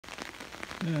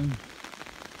And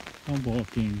I'm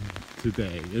walking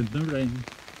today in the rain.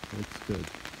 It's good.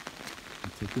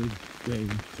 It's a good day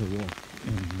to walk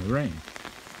in the rain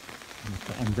with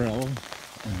the umbrella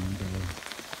and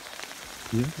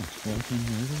yeah, walking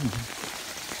right along.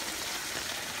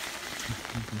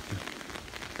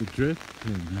 The drift,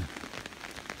 and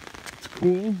it's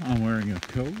cool. I'm wearing a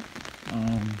coat.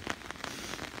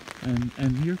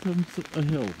 And here comes a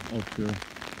hill up here,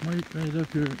 right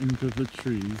up here into the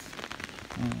trees.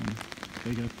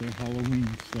 They got their Halloween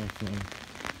stuff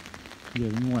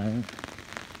getting wet.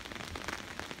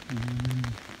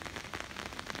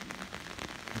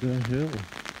 The hill.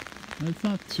 It's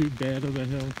not too bad of a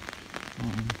hill.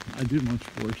 I do much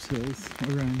worse hills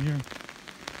around here.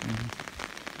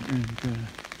 And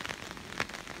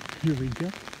here we go,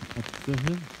 up the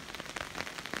hill.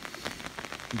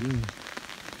 Good.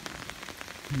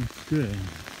 It's good.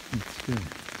 It's good.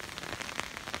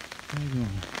 Hang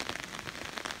on.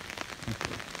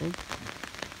 Okay. Oh.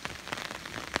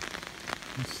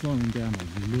 I'm slowing down a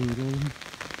little.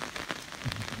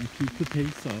 I keep the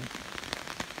pace up.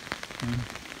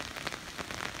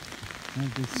 All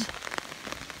this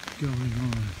going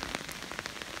on.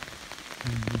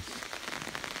 And this.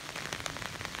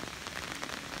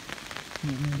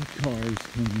 Not many cars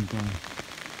coming by.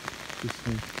 Just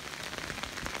like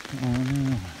on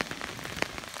and on.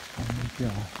 Oh my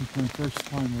god, it's my first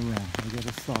time around. I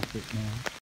gotta stop it now.